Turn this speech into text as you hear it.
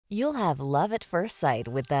You'll have love at first sight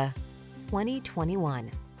with the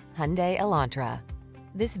 2021 Hyundai Elantra.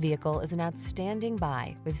 This vehicle is an outstanding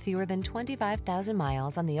buy with fewer than 25,000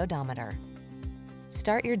 miles on the odometer.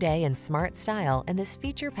 Start your day in smart style in this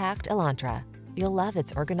feature-packed Elantra. You'll love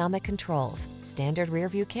its ergonomic controls, standard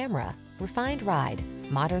rearview camera, refined ride,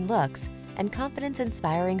 modern looks, and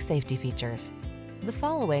confidence-inspiring safety features. The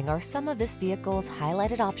following are some of this vehicle's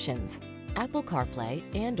highlighted options: Apple Carplay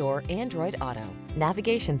and/or Android Auto,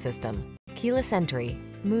 navigation system, keyless entry,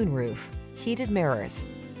 moonroof, heated mirrors,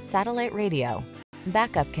 satellite radio,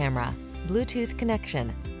 backup camera, Bluetooth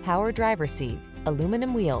connection, power driver's seat,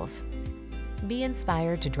 aluminum wheels. Be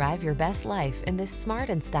inspired to drive your best life in this smart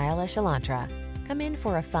and stylish Elantra. Come in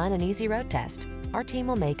for a fun and easy road test. Our team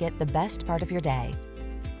will make it the best part of your day.